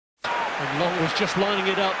And Long was just lining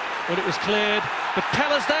it up when it was cleared. But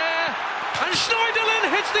Peller's there, and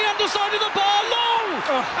Schneiderlin hits the underside of the bar. Long!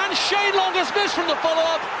 And Shane Long has missed from the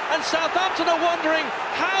follow-up, and Southampton are wondering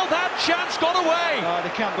how that chance got away.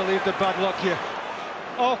 They can't believe the bad luck here.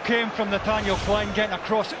 All came from Nathaniel Klein getting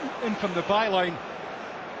across in from the byline.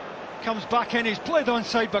 Comes back in, he's played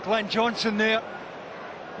onside by Glenn Johnson there.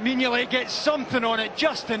 Mignolet gets something on it,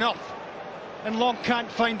 just enough. And Long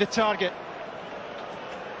can't find the target.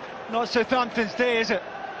 Not Southampton's day, is it?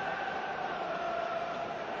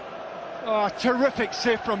 Oh, terrific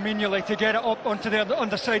save from Mignolet to get it up onto the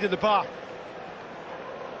underside of the bar.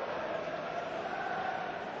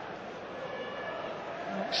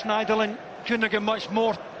 Schneiderlin couldn't have got much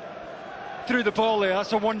more through the ball there.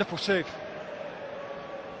 That's a wonderful save.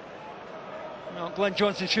 No, Glenn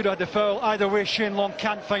Johnson should have had the foul. Either way, Shane Long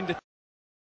can't find the